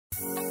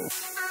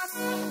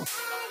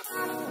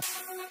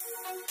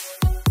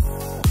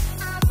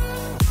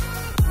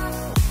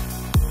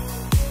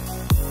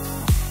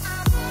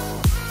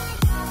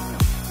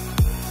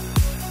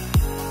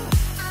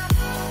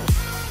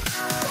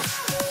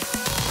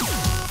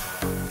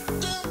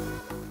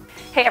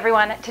Hey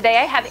everyone, today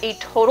I have a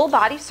total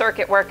body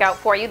circuit workout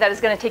for you that is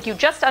going to take you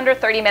just under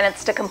 30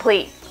 minutes to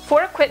complete.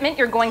 For equipment,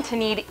 you're going to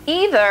need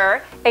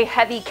either a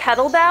heavy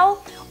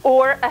kettlebell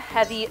or a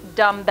heavy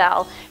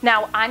dumbbell.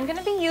 Now, I'm going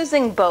to be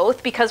using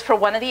both because for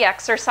one of the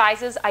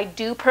exercises, I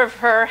do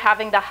prefer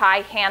having the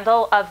high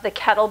handle of the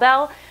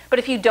kettlebell. But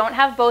if you don't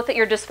have both at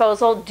your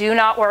disposal, do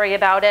not worry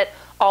about it.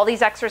 All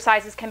these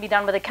exercises can be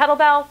done with a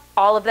kettlebell.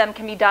 All of them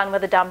can be done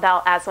with a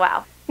dumbbell as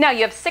well. Now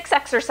you have 6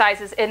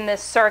 exercises in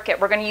this circuit.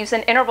 We're going to use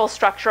an interval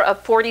structure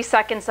of 40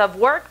 seconds of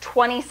work,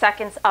 20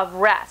 seconds of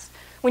rest.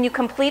 When you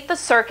complete the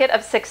circuit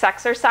of 6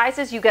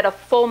 exercises, you get a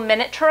full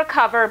minute to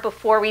recover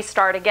before we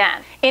start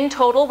again. In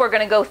total, we're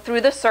going to go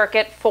through the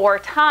circuit 4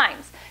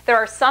 times. There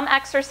are some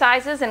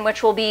exercises in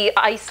which we'll be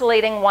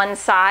isolating one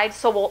side,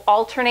 so we'll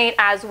alternate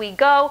as we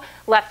go,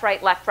 left,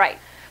 right, left, right.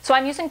 So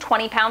I'm using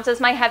 20 pounds as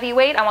my heavy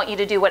weight. I want you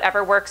to do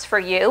whatever works for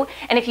you.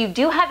 And if you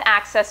do have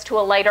access to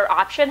a lighter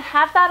option,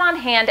 have that on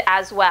hand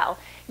as well.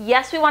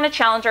 Yes, we want to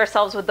challenge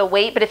ourselves with the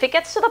weight, but if it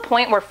gets to the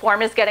point where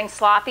form is getting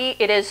sloppy,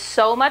 it is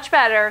so much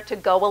better to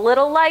go a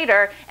little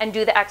lighter and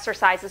do the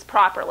exercises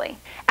properly.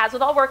 As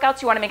with all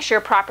workouts, you want to make sure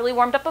you're properly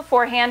warmed up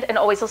beforehand and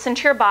always listen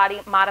to your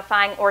body,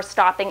 modifying or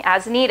stopping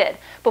as needed.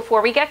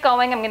 Before we get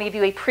going, I'm going to give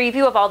you a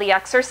preview of all the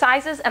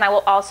exercises, and I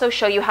will also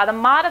show you how to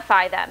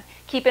modify them.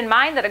 Keep in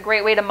mind that a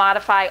great way to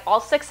modify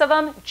all 6 of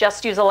them,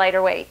 just use a lighter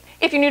weight.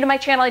 If you're new to my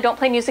channel, I don't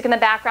play music in the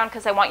background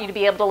because I want you to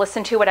be able to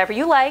listen to whatever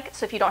you like.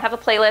 So if you don't have a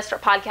playlist or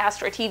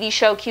podcast or a TV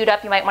show queued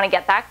up, you might want to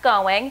get that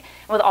going.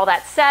 And with all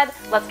that said,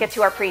 let's get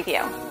to our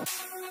preview.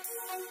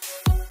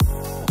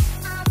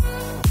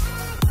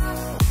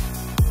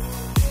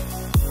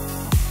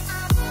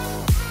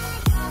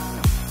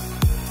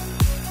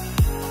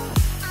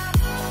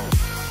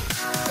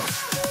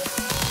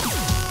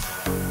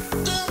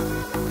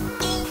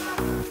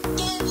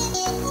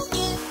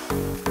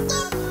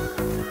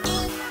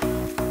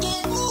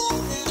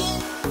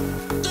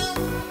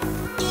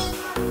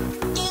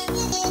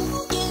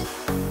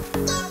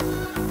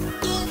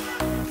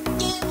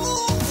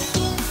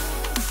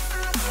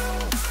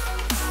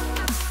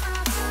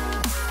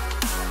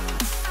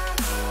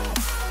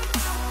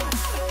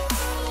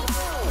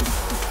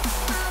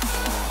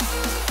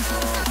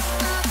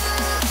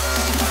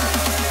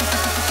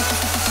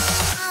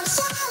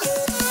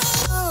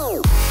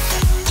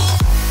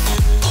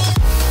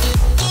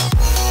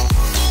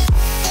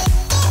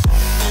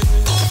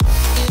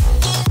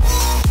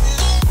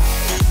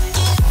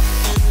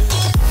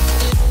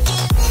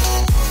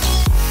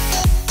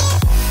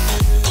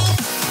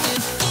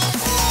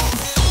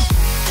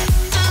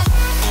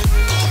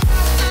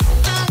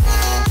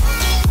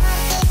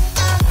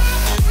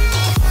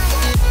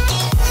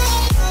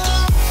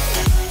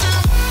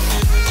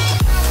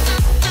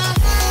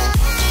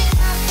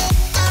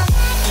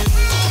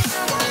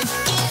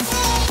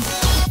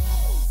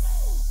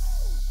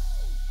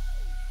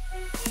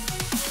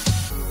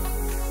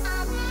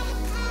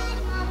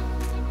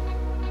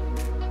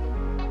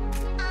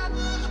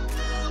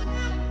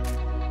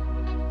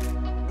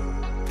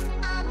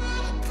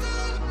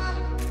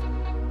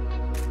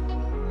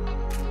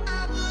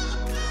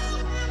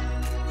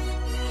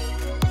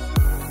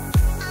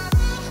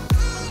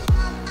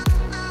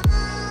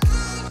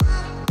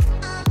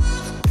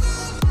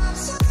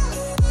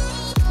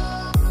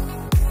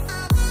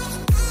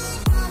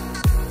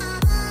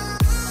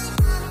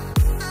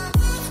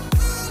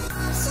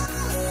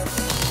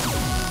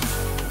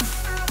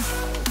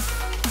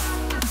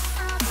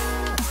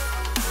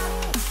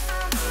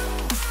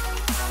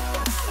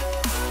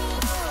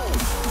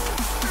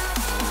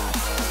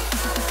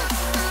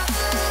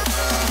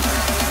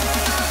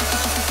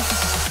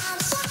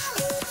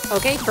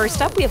 Okay,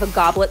 first up we have a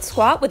goblet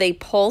squat with a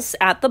pulse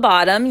at the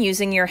bottom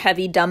using your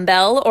heavy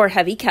dumbbell or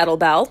heavy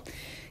kettlebell.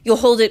 You'll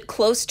hold it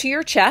close to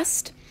your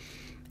chest,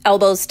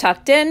 elbows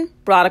tucked in,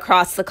 brought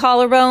across the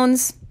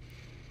collarbones,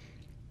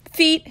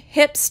 feet,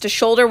 hips to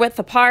shoulder width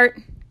apart.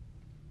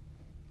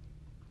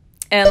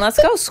 And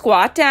let's go.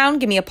 Squat down,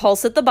 give me a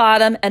pulse at the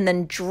bottom, and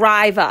then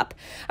drive up.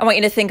 I want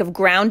you to think of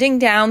grounding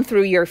down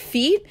through your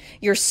feet.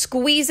 You're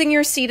squeezing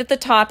your seat at the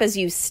top as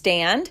you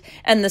stand,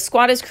 and the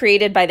squat is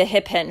created by the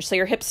hip hinge. So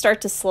your hips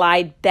start to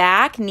slide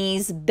back,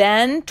 knees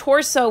bend,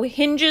 torso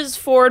hinges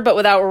forward, but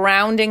without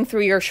rounding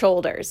through your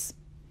shoulders.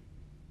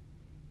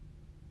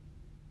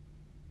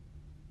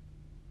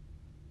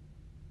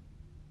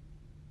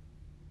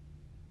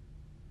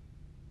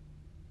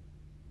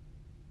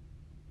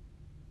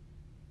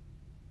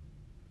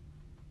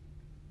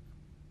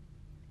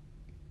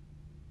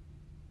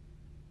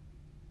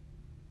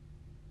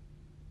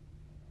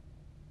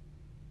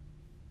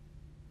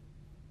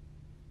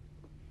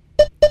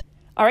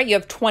 All right, you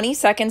have 20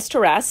 seconds to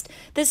rest.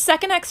 This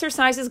second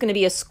exercise is going to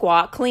be a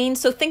squat clean,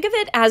 so think of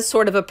it as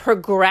sort of a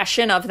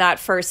progression of that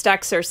first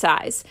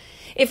exercise.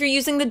 If you're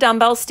using the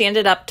dumbbell, stand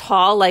it up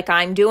tall like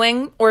I'm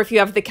doing, or if you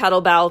have the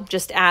kettlebell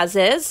just as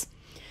is.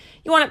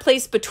 You want it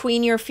placed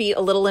between your feet,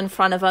 a little in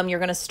front of them. You're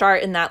going to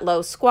start in that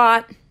low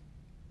squat.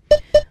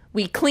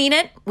 We clean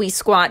it, we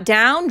squat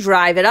down,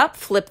 drive it up,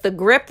 flip the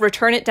grip,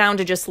 return it down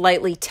to just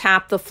lightly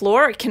tap the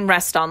floor. It can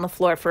rest on the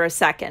floor for a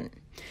second.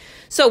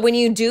 So when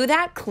you do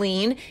that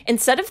clean,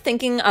 instead of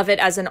thinking of it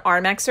as an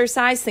arm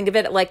exercise, think of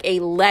it like a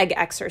leg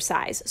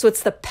exercise. So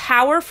it's the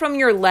power from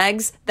your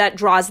legs that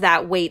draws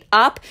that weight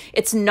up.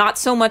 It's not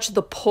so much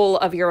the pull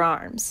of your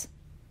arms.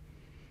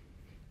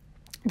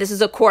 This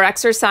is a core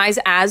exercise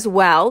as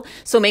well.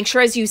 So make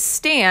sure as you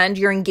stand,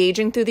 you're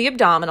engaging through the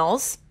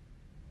abdominals.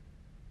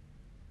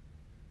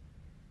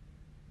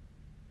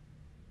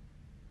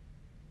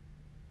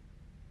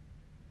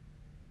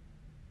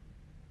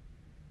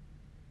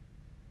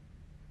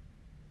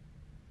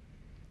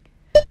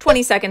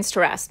 "20 seconds to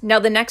rest." Now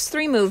the next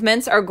 3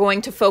 movements are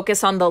going to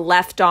focus on the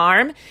left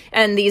arm,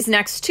 and these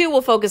next 2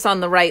 will focus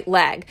on the right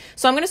leg.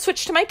 So I'm going to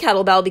switch to my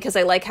kettlebell because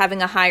I like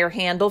having a higher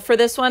handle for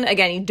this one.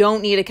 Again, you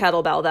don't need a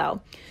kettlebell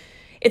though.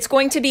 It's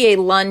going to be a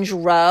lunge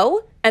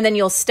row, and then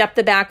you'll step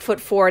the back foot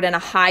forward in a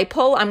high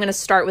pull. I'm going to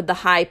start with the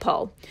high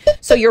pull.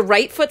 So your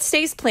right foot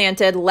stays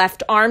planted,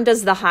 left arm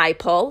does the high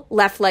pull,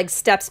 left leg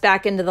steps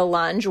back into the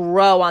lunge,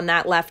 row on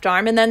that left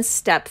arm, and then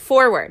step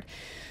forward.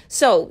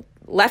 So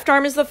left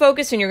arm is the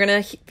focus, and you're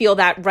going to feel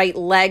that right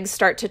leg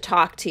start to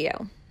talk to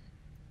you.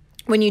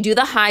 When you do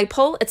the high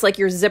pull, it's like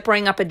you're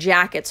zippering up a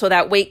jacket, so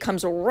that weight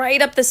comes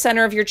right up the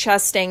center of your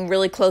chest, staying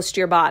really close to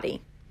your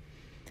body.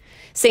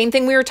 Same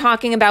thing we were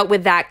talking about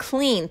with that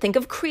clean. Think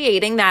of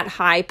creating that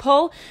high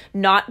pull,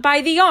 not by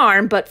the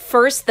arm, but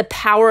first the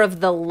power of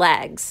the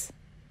legs.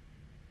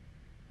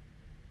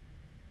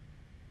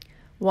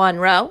 1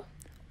 row,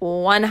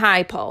 1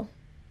 high pull.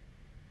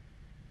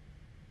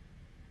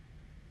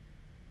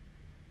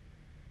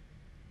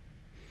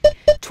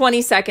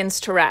 20 seconds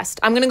to rest.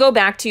 I'm going to go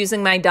back to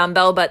using my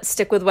dumbbell, but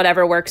stick with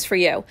whatever works for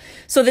you.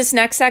 So this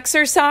next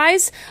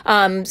exercise,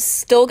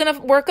 still going to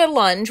work a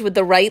lunge with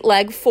the right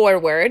leg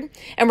forward,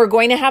 and we're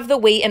going to have the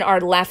weight in our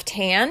left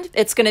hand.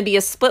 It's going to be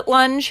a split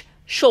lunge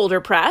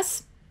shoulder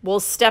press. We'll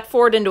step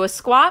forward into a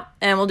squat,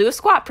 and we'll do a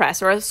squat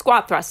press, or a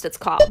squat thrust it's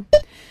called.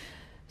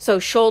 So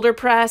shoulder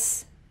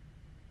press,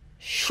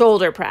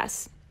 shoulder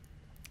press.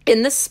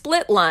 In the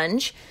split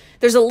lunge,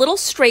 there's a little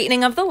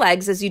straightening of the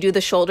legs as you do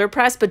the shoulder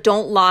press, but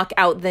don't lock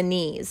out the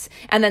knees.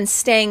 And then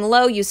staying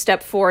low, you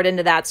step forward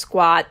into that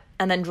squat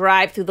and then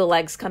drive through the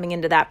legs coming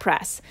into that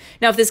press.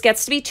 Now, if this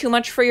gets to be too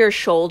much for your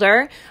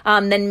shoulder,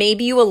 then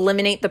maybe you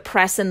eliminate the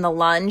press in the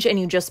lunge and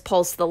you just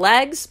pulse the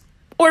legs,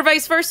 or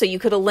vice versa. You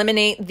could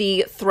eliminate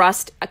the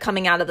thrust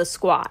coming out of the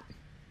squat.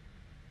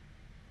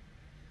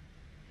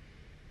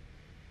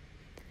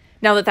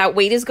 Now that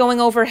weight is going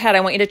overhead,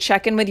 I want you to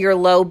check in with your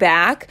low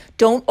back.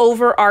 Don't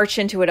overarch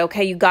into it,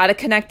 okay? You got to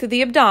connect through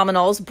the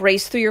abdominals,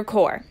 brace through your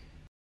core.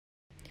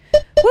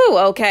 Woo,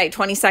 okay,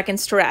 20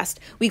 seconds to rest.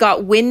 We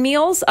got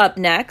windmills up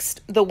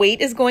next. The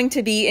weight is going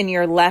to be in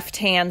your left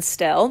hand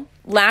still.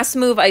 Last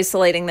move,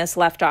 isolating this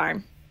left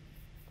arm.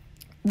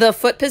 The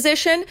foot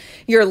position,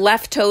 your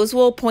left toes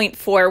will point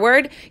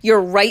forward. Your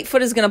right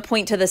foot is going to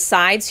point to the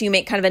side, so you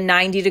make kind of a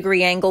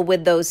 90-degree angle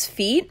with those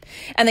feet.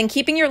 And then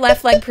keeping your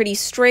left leg pretty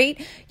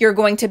straight, you're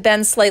going to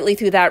bend slightly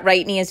through that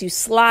right knee as you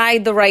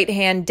slide the right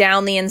hand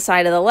down the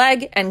inside of the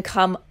leg and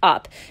come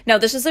up. Now,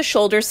 this is a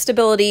shoulder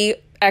stability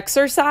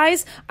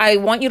exercise. I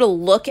want you to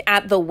look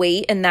at the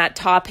weight in that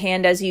top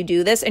hand as you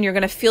do this, and you're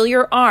going to feel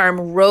your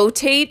arm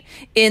rotate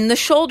in the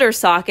shoulder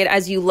socket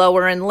as you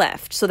lower and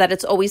lift so that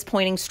it's always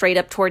pointing straight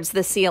up towards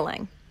the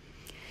ceiling.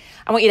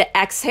 I want you to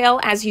exhale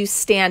as you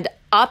stand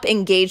up,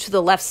 engage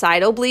the left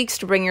side obliques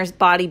to bring your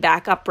body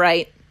back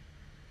upright.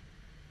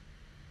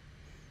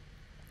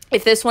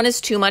 If this one is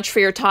too much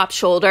for your top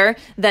shoulder,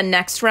 then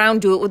next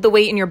round, do it with the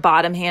weight in your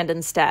bottom hand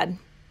instead.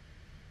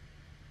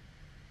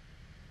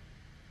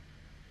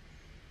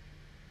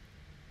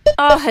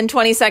 Oh, and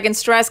 20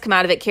 seconds to rest. Come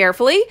out of it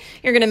carefully.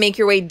 You're going to make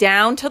your way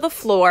down to the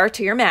floor,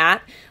 to your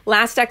mat.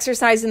 Last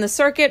exercise in the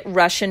circuit,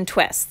 Russian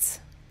twists.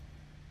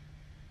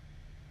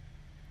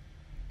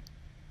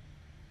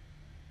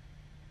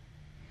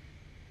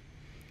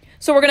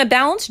 So we're going to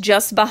balance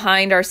just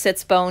behind our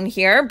sits bone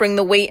here. Bring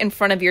the weight in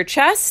front of your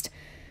chest.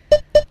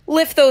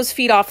 Lift those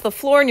feet off the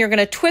floor, and you're going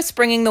to twist,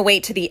 bringing the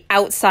weight to the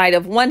outside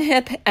of one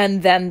hip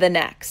and then the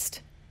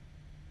next.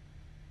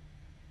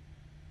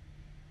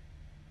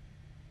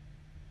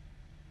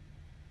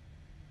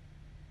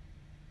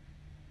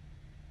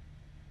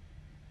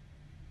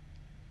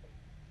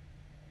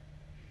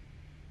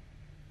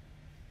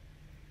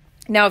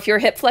 Now, if your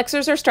hip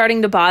flexors are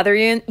starting to bother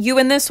you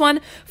in this one,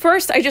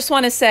 first, I just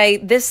want to say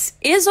this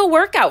is a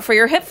workout for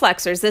your hip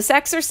flexors, this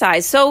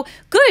exercise. So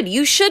good,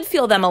 you should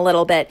feel them a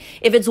little bit.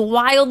 If it's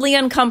wildly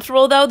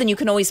uncomfortable, though, then you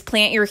can always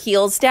plant your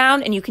heels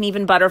down, and you can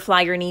even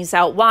butterfly your knees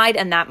out wide,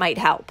 and that might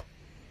help.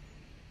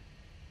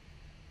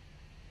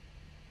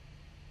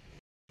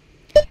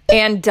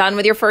 And done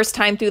with your first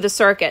time through the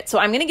circuit. So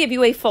I'm going to give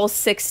you a full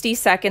 60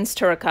 seconds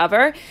to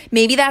recover.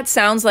 Maybe that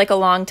sounds like a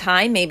long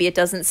time. Maybe it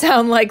doesn't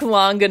sound like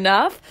long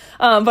enough.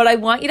 But I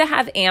want you to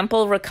have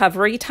ample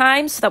recovery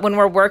time so that when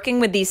we're working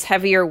with these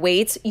heavier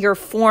weights, your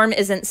form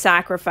isn't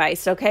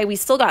sacrificed, okay? We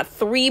still got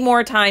 3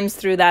 more times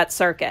through that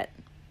circuit.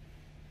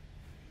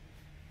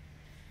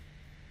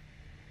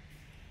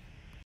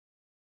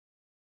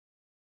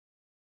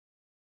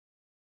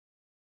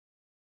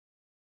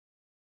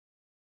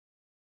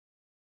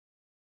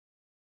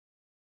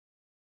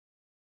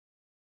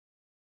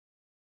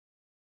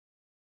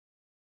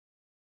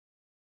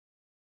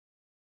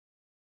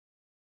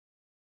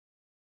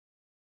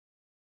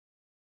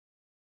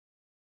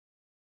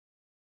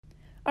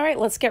 All right,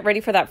 let's get ready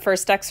for that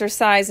first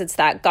exercise. It's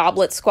that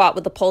goblet squat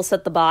with the pulse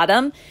at the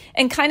bottom,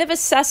 and kind of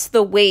assess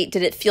the weight.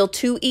 Did it feel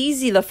too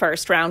easy the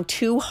first round,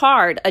 too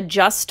hard?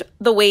 Adjust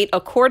the weight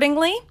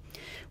accordingly.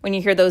 When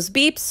you hear those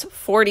beeps,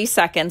 40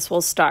 seconds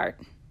will start.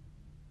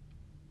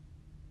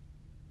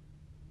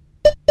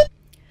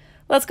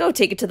 Let's go.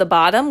 Take it to the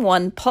bottom.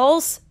 One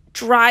pulse,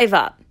 drive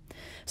up.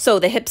 So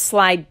the hips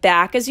slide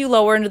back as you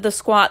lower into the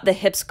squat. The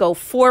hips go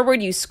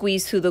forward. You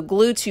squeeze through the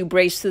glutes. You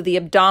brace through the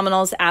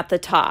abdominals at the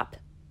top.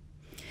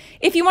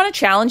 If you want a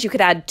challenge, you could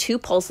add 2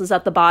 pulses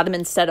at the bottom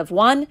instead of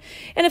 1.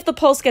 And if the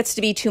pulse gets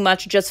to be too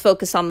much, just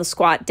focus on the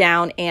squat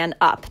down and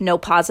up. No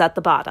pause at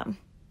the bottom.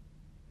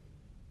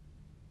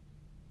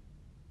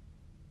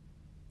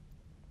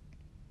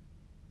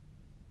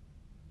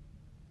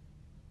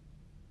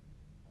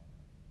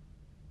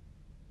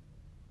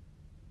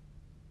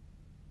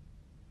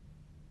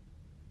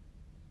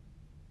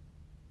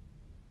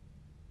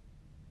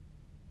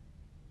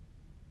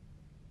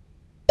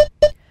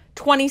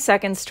 "20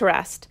 seconds to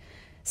rest."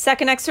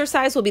 Second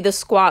exercise will be the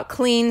squat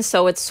clean,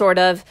 so it's sort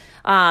of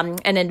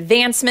an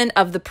advancement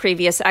of the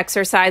previous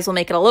exercise. We'll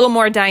make it a little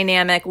more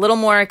dynamic, a little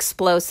more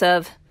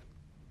explosive.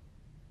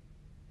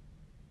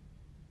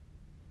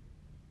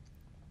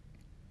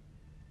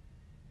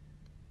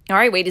 All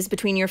right, weight is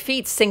between your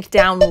feet. Sink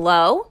down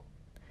low,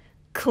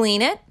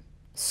 clean it,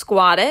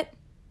 squat it,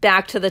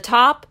 back to the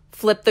top,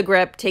 flip the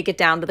grip, take it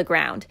down to the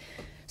ground.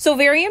 So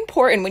very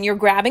important, when you're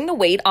grabbing the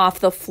weight off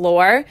the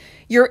floor,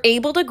 you're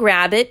able to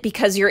grab it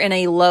because you're in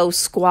a low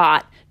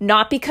squat,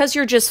 not because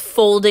you're just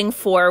folding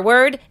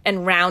forward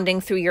and rounding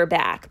through your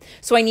back.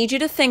 So I need you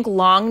to think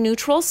long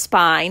neutral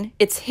spine.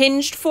 It's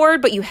hinged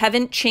forward, but you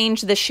haven't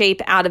changed the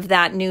shape out of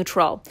that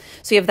neutral.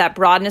 So you have that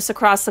broadness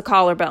across the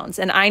collarbones.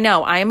 And I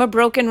know I am a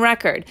broken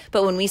record,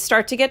 but when we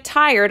start to get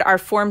tired, our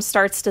form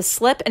starts to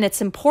slip, and it's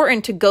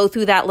important to go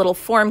through that little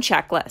form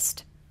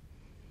checklist.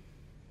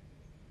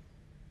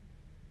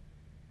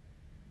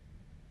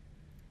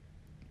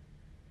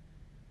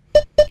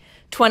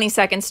 "20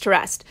 seconds to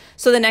rest."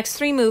 So the next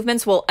 3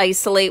 movements will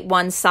isolate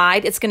one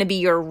side. It's going to be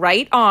your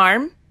right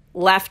arm,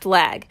 left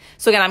leg.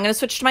 So again, I'm going to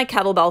switch to my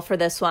kettlebell for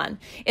this one.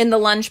 In the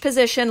lunge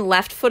position,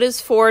 left foot is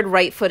forward,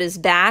 right foot is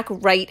back.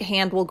 Right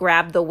hand will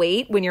grab the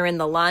weight when you're in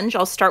the lunge.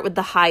 I'll start with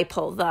the high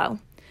pull though.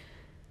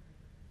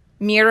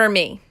 Mirror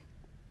me.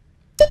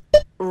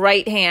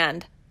 Right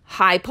hand,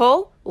 high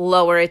pull,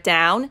 lower it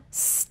down.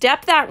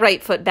 Step that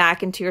right foot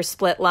back into your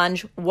split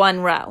lunge,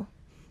 1 row.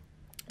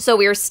 So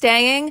we're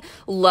staying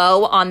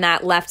low on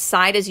that left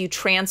side as you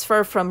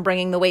transfer from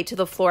bringing the weight to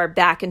the floor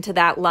back into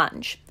that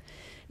lunge.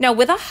 Now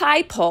with a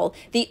high pull,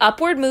 the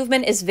upward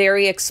movement is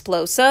very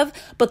explosive,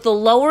 but the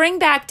lowering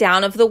back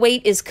down of the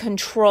weight is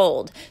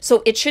controlled.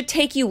 So it should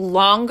take you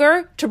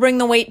longer to bring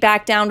the weight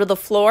back down to the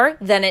floor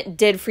than it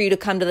did for you to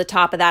come to the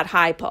top of that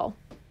high pull.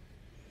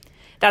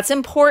 That's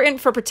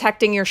important for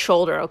protecting your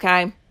shoulder,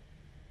 okay?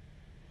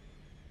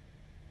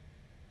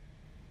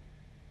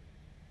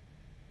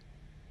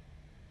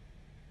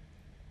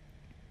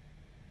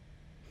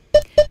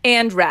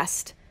 And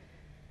rest.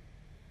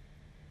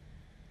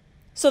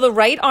 So the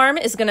right arm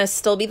is going to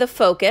still be the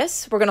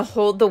focus. We're going to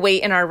hold the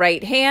weight in our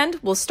right hand.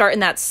 We'll start in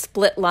that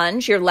split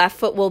lunge. Your left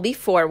foot will be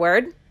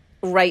forward,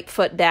 right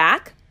foot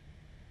back.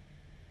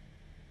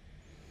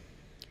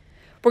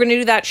 We're going to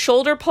do that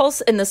shoulder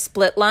pulse in the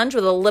split lunge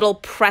with a little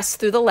press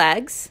through the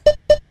legs.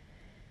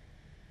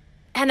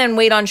 And then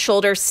weight on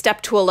shoulder,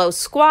 step to a low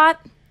squat,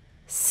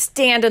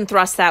 stand and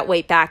thrust that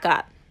weight back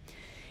up.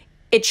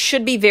 It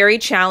should be very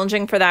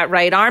challenging for that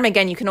right arm.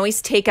 Again, you can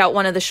always take out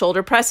one of the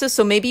shoulder presses.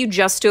 So maybe you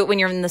just do it when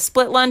you're in the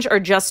split lunge or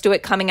just do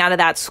it coming out of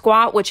that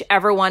squat,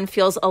 whichever one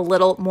feels a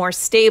little more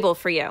stable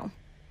for you.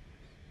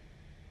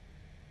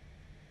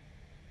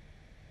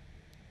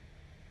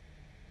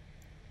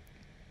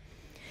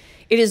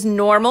 It is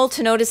normal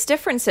to notice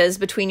differences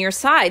between your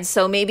sides.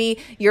 So maybe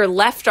your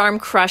left arm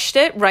crushed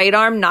it, right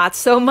arm not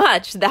so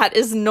much. That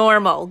is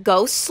normal.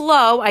 Go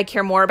slow. I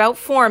care more about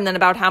form than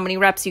about how many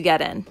reps you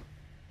get in.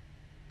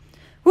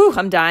 Whew,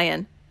 I'm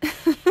dying.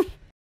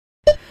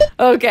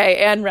 Okay,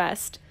 and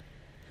rest.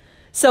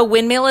 So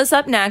windmill is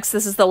up next.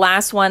 This is the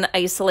last one,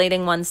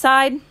 isolating one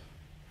side.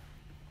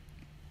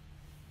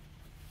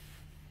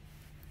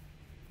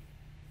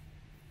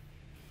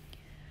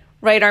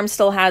 Right arm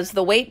still has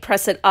the weight.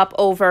 Press it up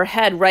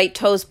overhead. Right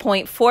toes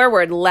point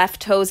forward.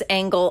 Left toes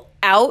angle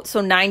out.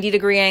 So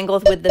 90-degree angle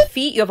with the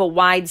feet. You have a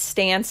wide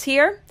stance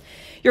here.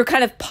 You're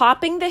kind of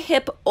popping the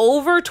hip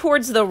over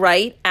towards the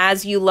right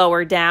as you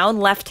lower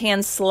down. Left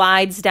hand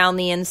slides down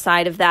the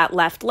inside of that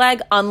left leg.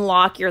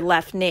 Unlock your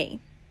left knee.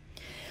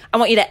 I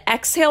want you to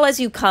exhale as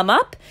you come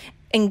up,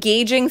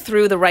 engaging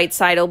through the right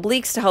side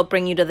obliques to help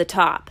bring you to the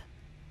top.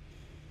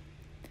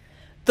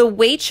 The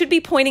weight should be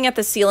pointing at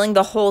the ceiling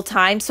the whole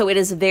time, so it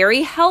is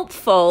very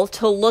helpful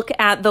to look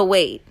at the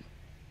weight.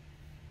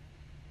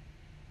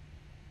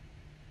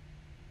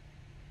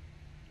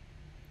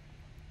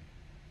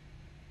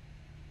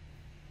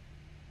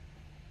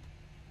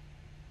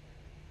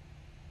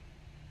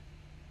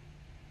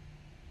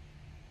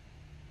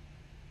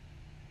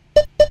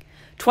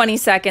 20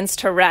 seconds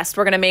to rest.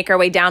 We're going to make our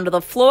way down to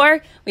the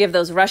floor. We have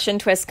those Russian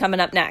twists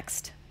coming up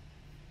next.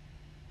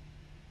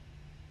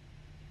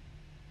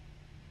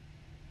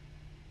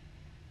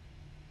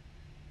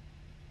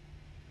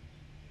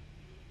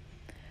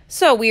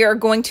 So we are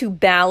going to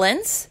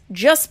balance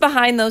just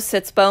behind those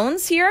sits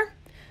bones here.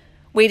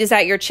 Weight is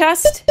at your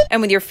chest,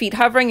 and with your feet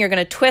hovering, you're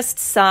going to twist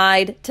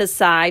side to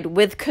side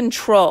with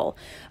control,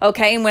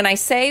 okay? And when I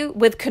say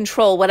with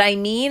control, what I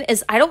mean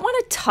is I don't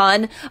want a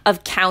ton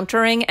of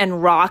countering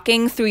and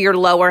rocking through your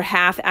lower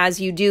half as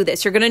you do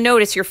this. You're going to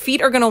notice your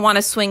feet are going to want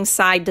to swing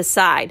side to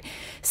side.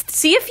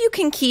 See if you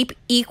can keep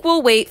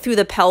equal weight through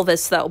the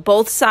pelvis, though.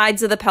 Both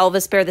sides of the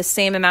pelvis bear the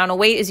same amount of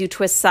weight as you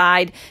twist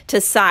side to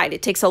side.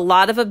 It takes a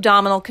lot of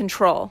abdominal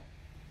control.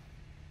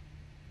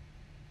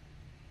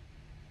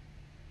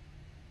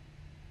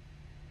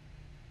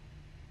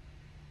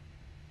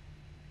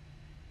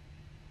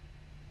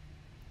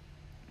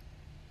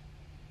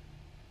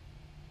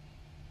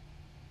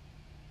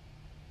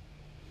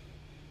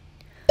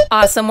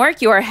 Awesome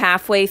work. You are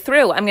halfway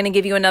through. I'm going to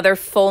give you another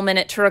full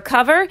minute to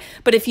recover,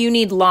 but if you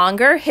need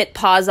longer, hit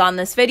pause on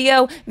this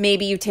video.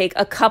 Maybe you take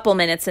a couple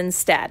minutes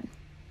instead.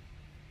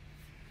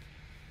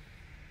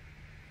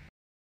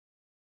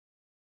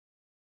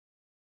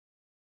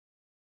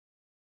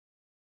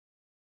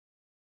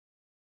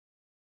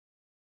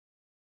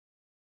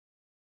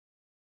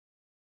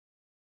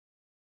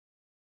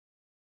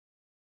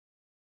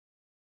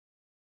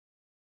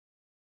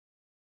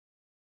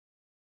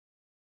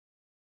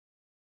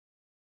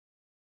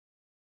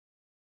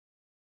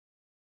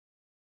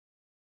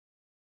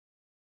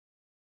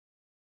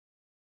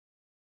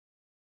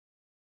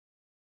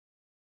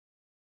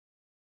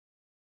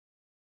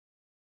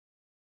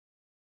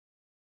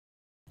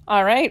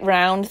 All right,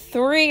 round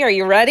 3. Are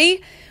you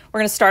ready?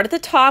 We're going to start at the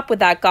top with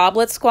that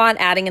goblet squat,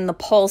 adding in the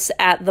pulse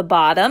at the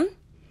bottom.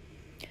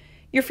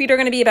 Your feet are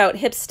going to be about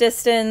hips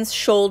distance,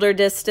 shoulder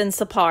distance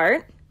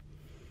apart.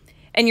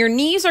 And your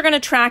knees are going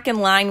to track in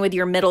line with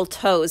your middle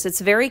toes.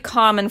 It's very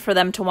common for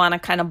them to want to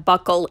kind of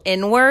buckle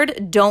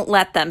inward. Don't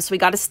let them. So we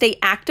got to stay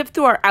active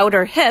through our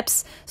outer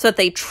hips so that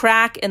they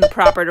track in the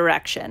proper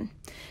direction.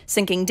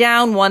 Sinking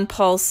down, one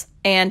pulse,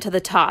 and to the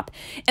top.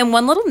 And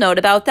one little note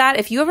about that,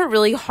 if you have a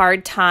really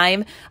hard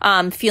time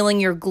feeling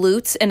your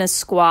glutes in a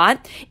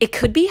squat, it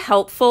could be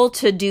helpful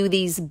to do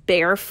these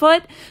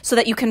barefoot so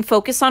that you can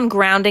focus on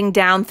grounding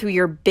down through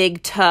your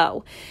big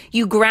toe.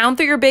 You ground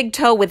through your big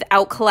toe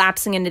without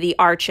collapsing into the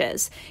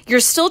arches. You're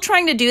still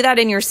trying to do that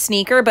in your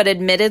sneaker, but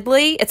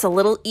admittedly, it's a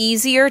little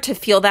easier to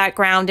feel that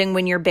grounding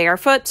when you're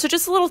barefoot. So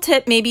just a little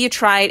tip, maybe you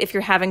try it if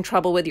you're having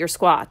trouble with your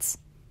squats.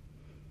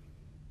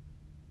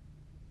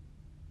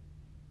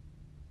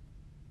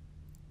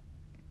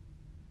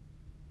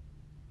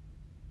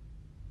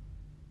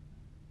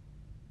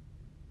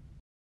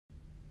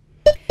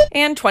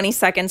 And 20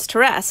 seconds to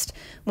rest.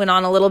 Went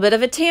on a little bit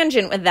of a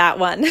tangent with that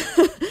one.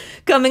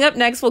 Coming up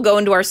next, we'll go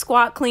into our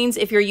squat cleans.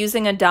 If you're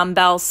using a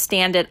dumbbell,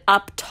 stand it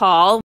up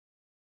tall.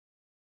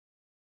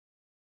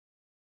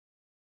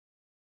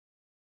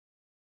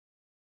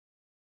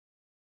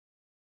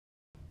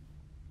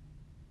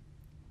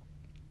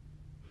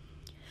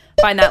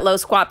 Find that low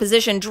squat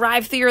position.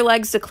 Drive through your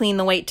legs to clean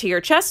the weight to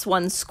your chest.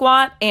 One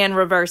squat and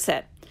reverse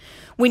it.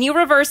 When you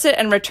reverse it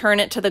and return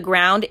it to the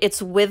ground,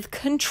 it's with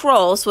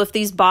control. So if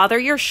these bother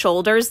your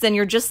shoulders, then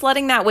you're just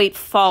letting that weight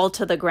fall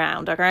to the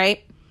ground, all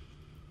right?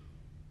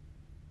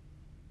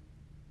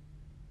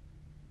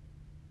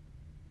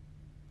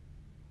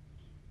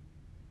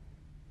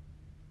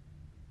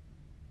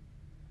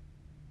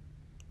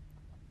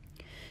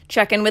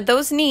 Check in with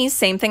those knees.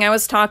 Same thing I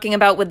was talking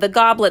about with the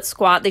goblet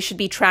squat. They should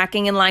be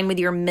tracking in line with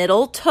your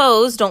middle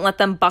toes. Don't let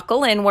them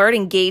buckle inward.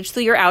 Engage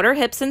through your outer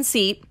hips and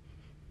seat.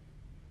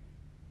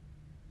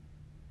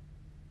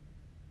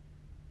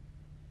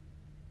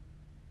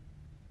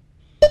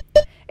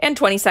 And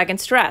 20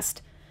 seconds to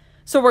rest.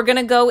 So we're going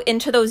to go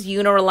into those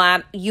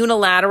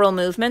unilateral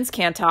movements.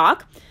 Can't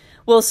talk.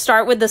 We'll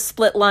start with the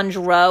split lunge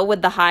row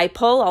with the high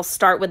pull. I'll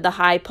start with the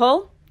high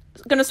pull.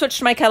 I'm going to switch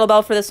to my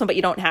kettlebell for this one, but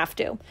you don't have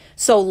to.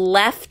 So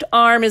left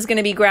arm is going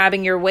to be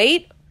grabbing your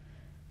weight.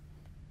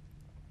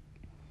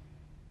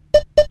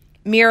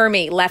 Mirror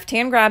me. Left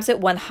hand grabs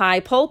it. One high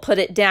pull. Put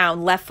it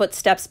down. Left foot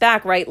steps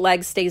back. Right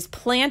leg stays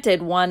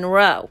planted. One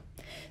row.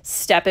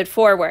 Step it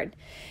forward.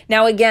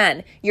 Now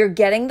again, you're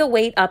getting the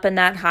weight up in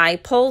that high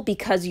pull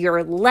because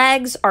your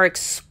legs are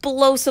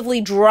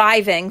explosively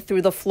driving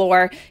through the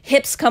floor.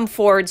 Hips come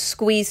forward,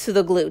 squeeze through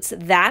the glutes.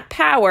 That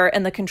power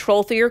and the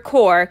control through your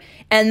core,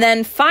 and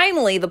then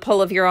finally the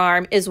pull of your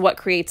arm is what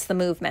creates the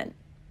movement.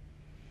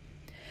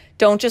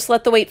 Don't just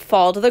let the weight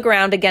fall to the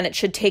ground. Again, it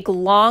should take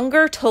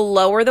longer to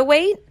lower the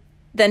weight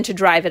than to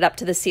drive it up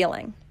to the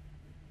ceiling.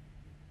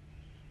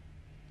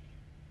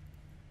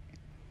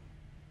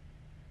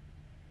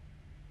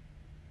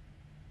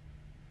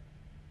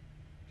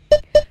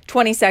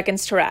 "20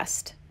 seconds to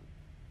rest.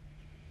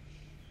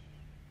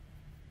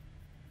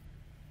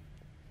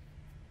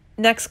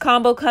 Next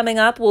combo coming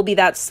up will be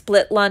that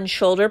split lunge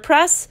shoulder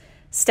press,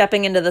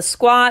 stepping into the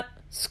squat,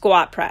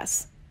 squat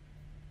press.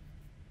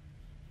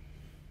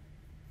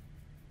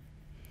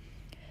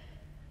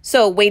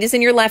 So weight is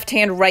in your left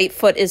hand, right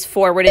foot is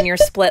forward in your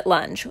split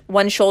lunge.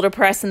 One shoulder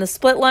press in the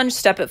split lunge,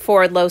 step it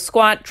forward, low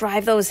squat,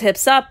 drive those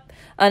hips up,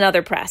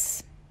 another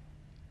press.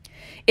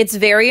 It's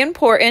very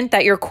important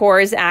that your core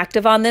is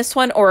active on this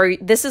one, or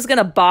this is going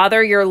to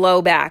bother your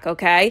low back,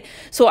 okay?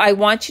 So I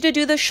want you to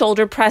do the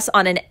shoulder press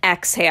on an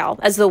exhale.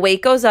 As the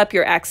weight goes up,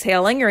 you're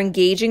exhaling, you're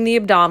engaging the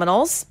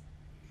abdominals,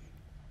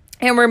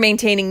 and we're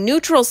maintaining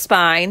neutral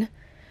spine.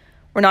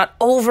 We're not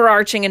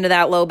overarching into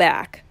that low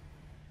back.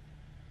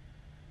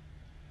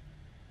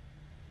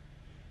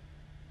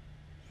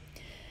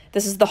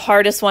 This is the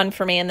hardest one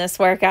for me in this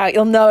workout.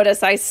 You'll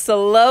notice I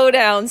slow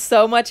down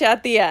so much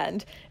at the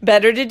end.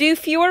 Better to do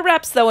fewer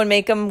reps though and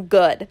make them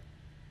good.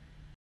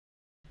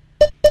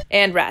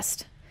 And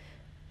rest.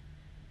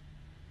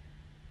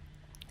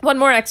 One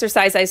more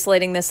exercise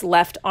isolating this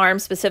left arm,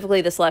 specifically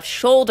this left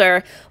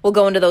shoulder. We'll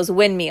go into those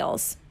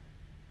windmills.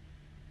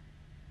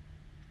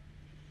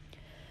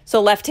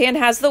 So left hand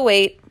has the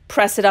weight,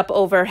 press it up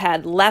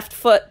overhead. Left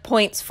foot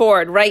points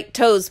forward, right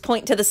toes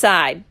point to the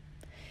side.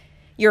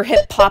 Your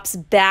hip pops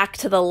back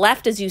to the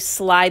left as you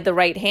slide the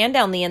right hand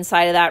down the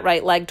inside of that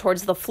right leg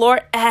towards the floor.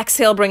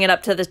 Exhale, bring it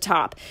up to the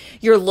top.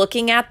 You're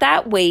looking at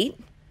that weight.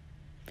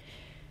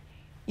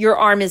 Your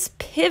arm is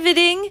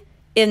pivoting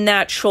in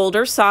that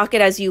shoulder socket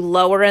as you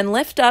lower and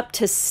lift up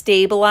to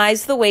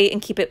stabilize the weight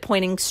and keep it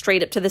pointing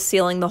straight up to the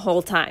ceiling the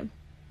whole time.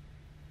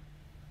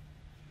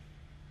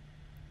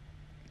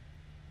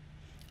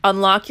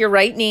 Unlock your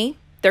right knee.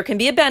 There can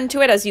be a bend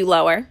to it as you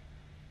lower.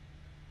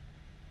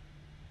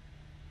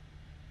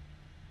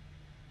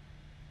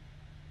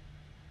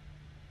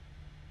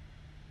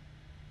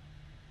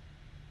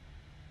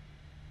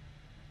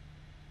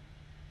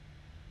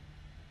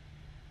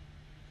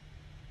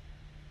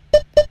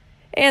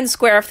 And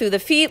square off through the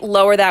feet,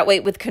 lower that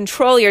weight with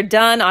control. You're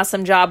done.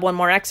 Awesome job. One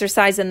more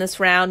exercise in this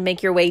round.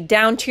 Make your way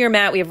down to your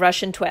mat. We have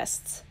Russian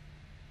twists.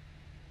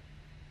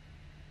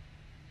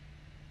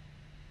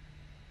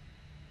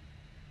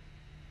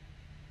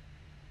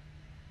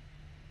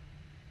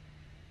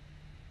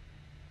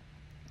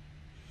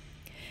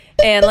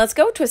 And let's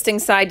go twisting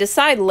side to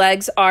side.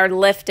 Legs are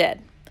lifted.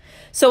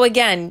 So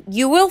again,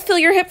 you will feel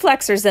your hip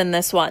flexors in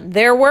this one.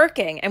 They're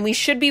working, and we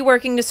should be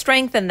working to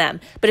strengthen them.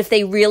 But if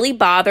they really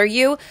bother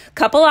you,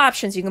 couple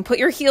options. You can put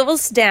your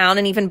heels down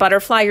and even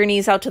butterfly your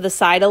knees out to the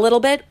side a little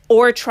bit,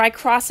 or try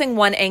crossing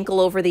one ankle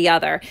over the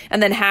other.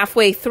 And then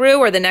halfway through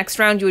or the next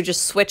round, you would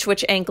just switch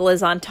which ankle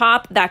is on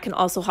top. That can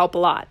also help a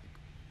lot.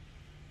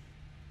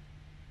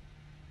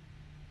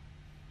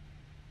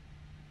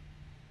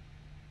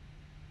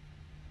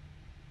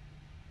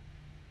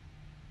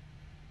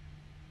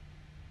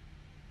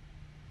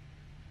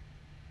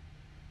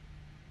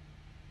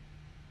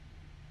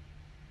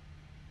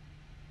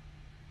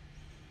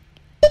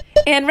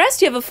 And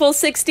rest. You have a full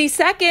 60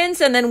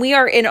 seconds, and then we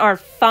are in our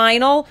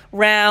final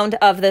round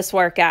of this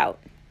workout.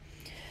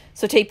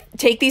 So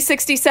take these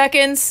 60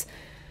 seconds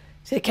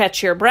to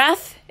catch your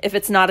breath. If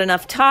it's not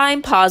enough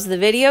time, pause the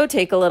video,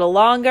 take a little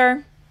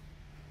longer.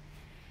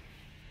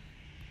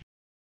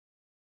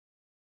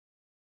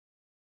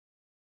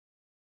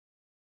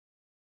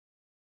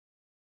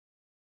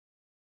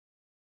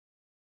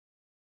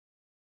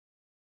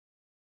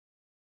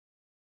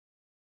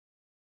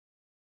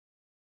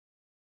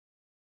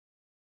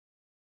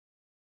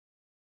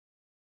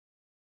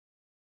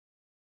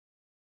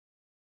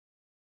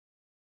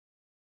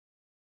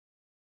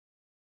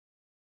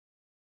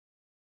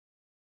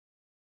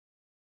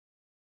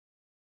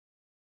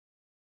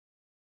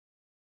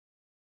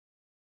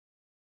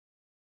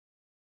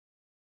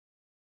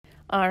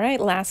 All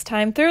right, last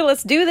time through.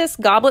 Let's do this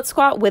goblet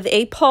squat with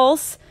a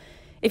pulse.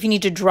 If you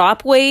need to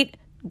drop weight,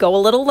 go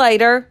a little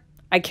lighter.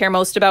 I care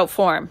most about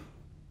form.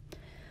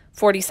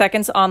 40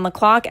 seconds on the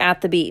clock at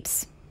the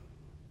beeps.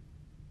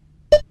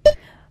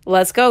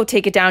 Let's go.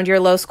 Take it down to your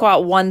low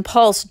squat. One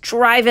pulse.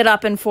 Drive it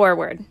up and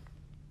forward.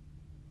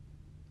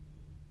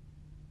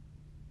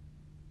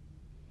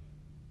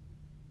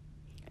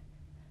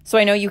 So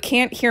I know you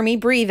can't hear me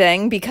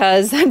breathing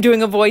because I'm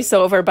doing a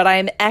voiceover, but I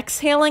am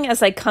exhaling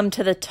as I come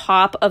to the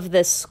top of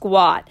this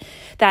squat.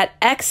 That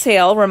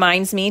exhale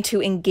reminds me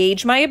to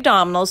engage my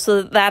abdominals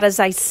so that as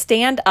I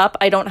stand up,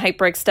 I don't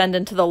hyperextend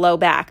into the low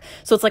back.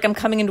 So it's like I'm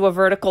coming into a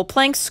vertical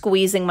plank,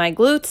 squeezing my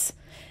glutes.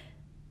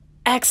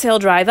 Exhale,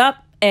 drive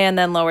up, and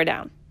then lower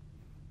down.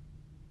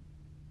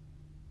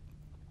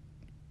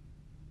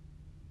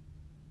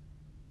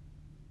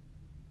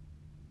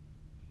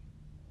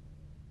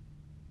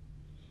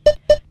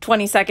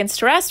 20 seconds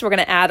to rest. We're going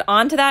to add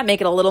on to that,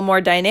 make it a little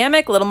more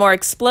dynamic, a little more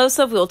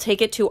explosive. We'll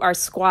take it to our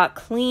squat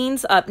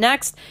cleans up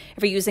next.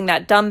 If you're using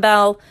that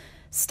dumbbell,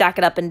 stack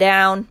it up and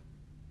down.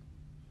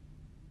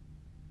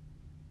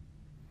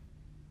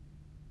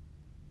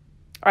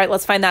 All right,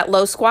 let's find that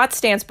low squat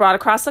stance, broad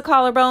across the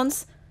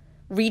collarbones.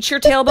 Reach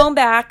your tailbone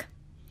back.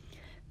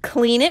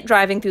 Clean it,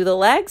 driving through the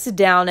legs,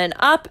 down and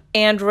up,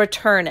 and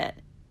return it.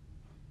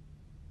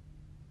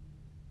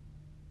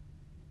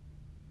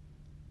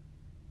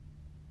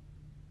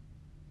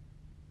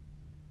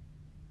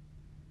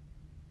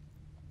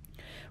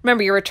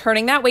 Remember, you're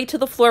returning that weight to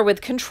the floor with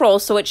control,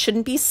 so it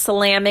shouldn't be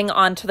slamming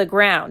onto the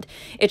ground.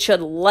 It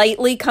should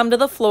lightly come to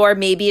the floor.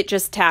 Maybe it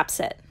just taps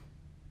it.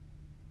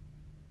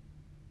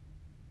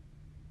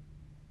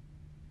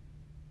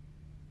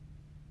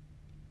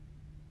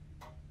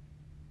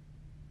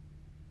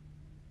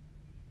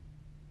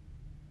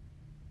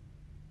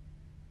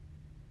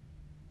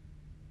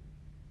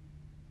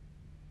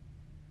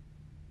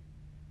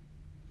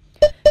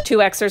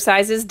 Two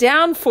exercises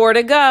down, 4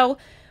 to go.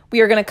 We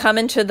are going to come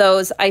into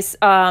those,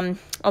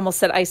 almost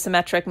said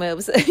isometric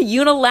moves,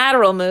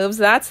 unilateral moves,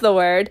 that's the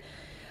word.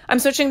 I'm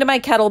switching to my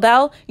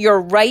kettlebell. Your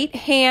right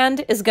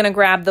hand is going to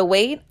grab the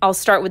weight. I'll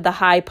start with the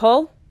high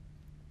pull.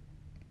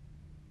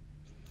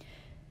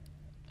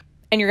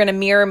 And you're going to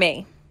mirror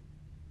me.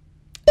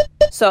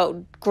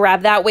 So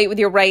grab that weight with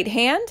your right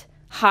hand,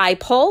 high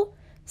pull,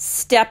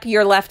 step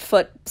your right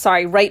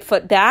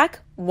foot back,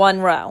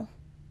 1 row.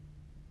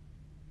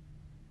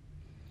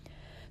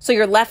 So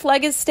your left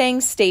leg is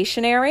staying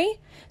stationary.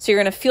 So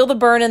you're going to feel the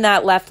burn in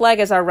that left leg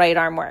as our right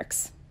arm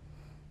works.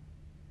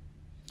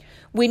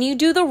 When you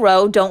do the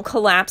row, don't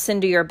collapse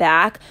into your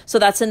back. So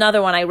that's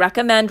another one. I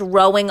recommend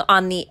rowing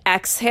on the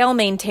exhale.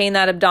 Maintain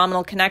that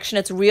abdominal connection.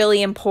 It's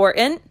really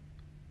important.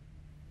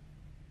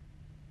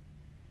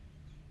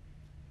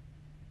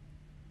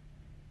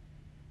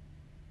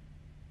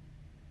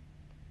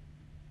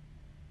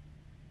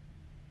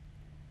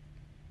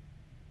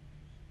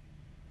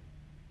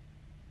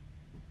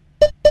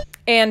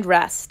 And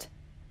rest.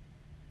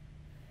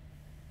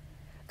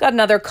 Got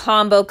another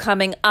combo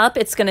coming up.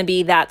 It's going to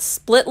be that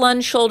split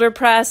lunge shoulder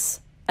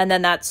press and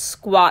then that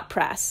squat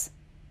press.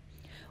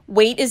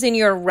 Weight is in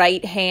your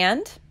right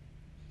hand.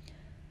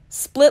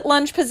 Split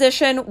lunge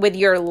position with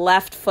your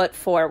left foot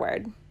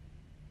forward.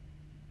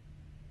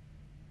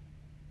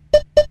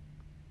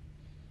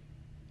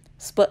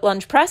 Split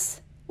lunge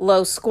press,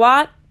 low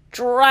squat,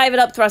 drive it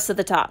up, thrust at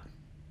the top.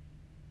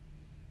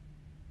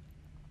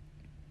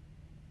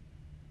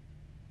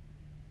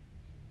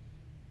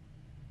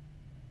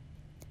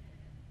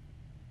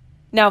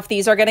 Now, if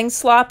these are getting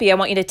sloppy, I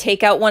want you to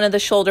take out one of the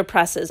shoulder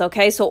presses,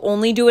 okay? So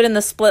only do it in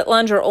the split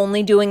lunge or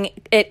only doing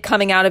it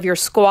coming out of your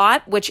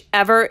squat,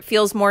 whichever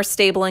feels more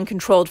stable and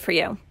controlled for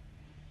you.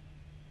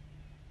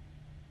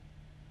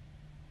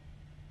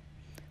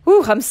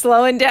 Whew, I'm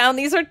slowing down.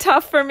 These are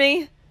tough for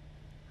me.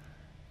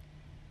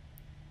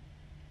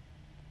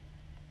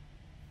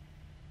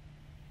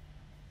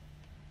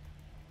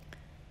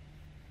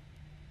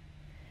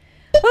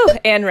 Whew,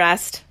 and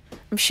rest.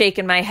 I'm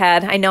shaking my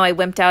head. I know I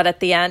wimped out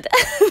at the end.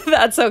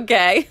 That's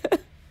okay. All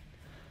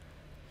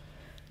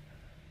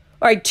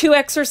right, 2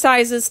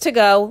 exercises to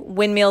go.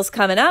 Windmill's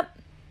coming up.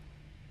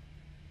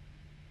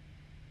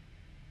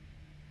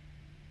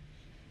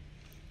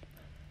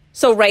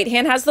 So right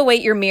hand has the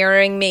weight. You're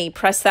mirroring me.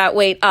 Press that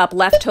weight up.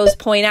 Left toes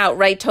point out.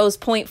 Right toes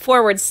point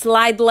forward.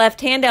 Slide the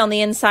left hand down the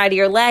inside of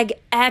your leg.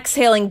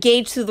 Exhale,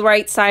 engage through the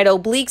right side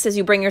obliques as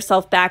you bring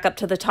yourself back up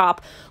to the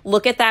top.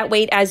 Look at that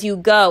weight as you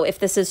go. If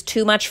this is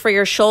too much for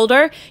your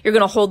shoulder, you're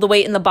going to hold the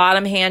weight in the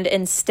bottom hand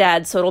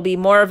instead. So it'll be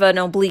more of an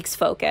obliques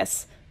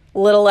focus, a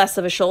little less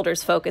of a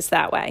shoulders focus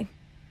that way.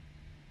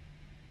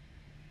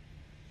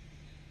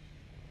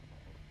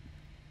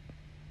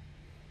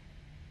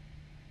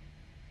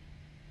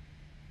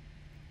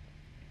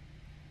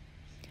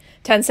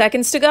 Ten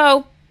seconds to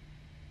go.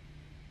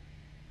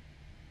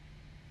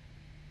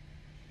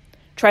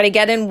 Try to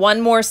get in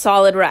one more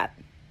solid rep.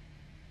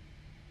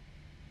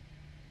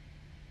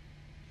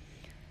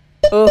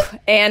 Ooh,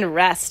 and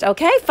rest.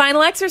 Okay,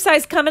 final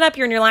exercise coming up.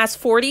 You're in your last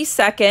 40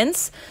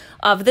 seconds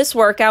of this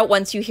workout.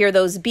 Once you hear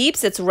those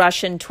beeps, it's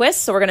Russian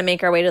twist. So we're going to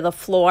make our way to the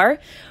floor,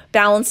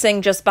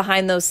 balancing just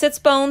behind those sits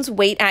bones,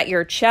 weight at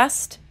your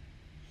chest,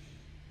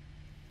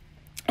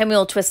 and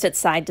we'll twist it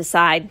side to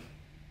side.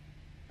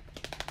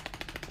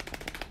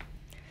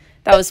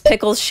 That was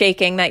Pickles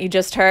shaking that you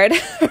just heard.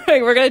 All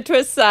right, we're going to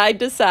twist side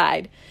to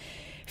side.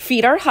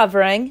 Feet are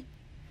hovering.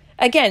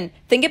 Again,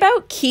 think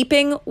about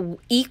keeping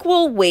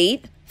equal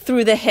weight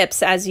through the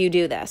hips as you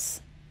do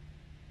this.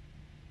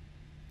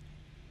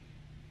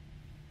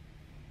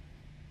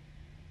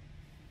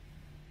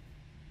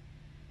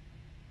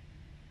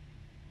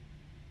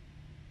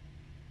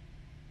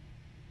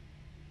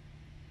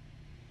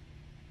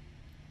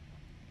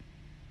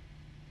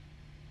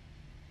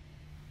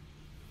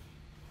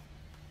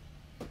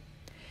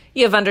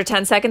 You have under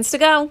 10 seconds to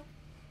go.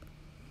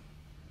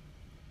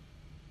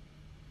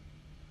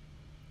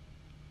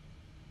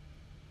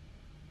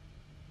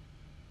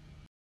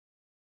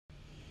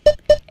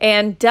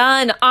 And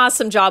done.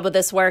 Awesome job with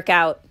this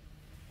workout.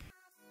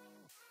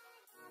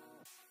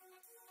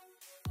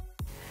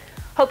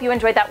 Hope you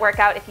enjoyed that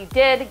workout. If you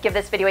did, give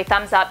this video a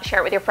thumbs up, share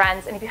it with your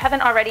friends. And if you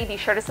haven't already, be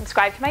sure to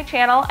subscribe to my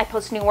channel. I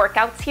post new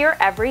workouts here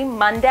every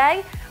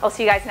Monday. I'll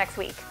see you guys next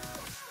week.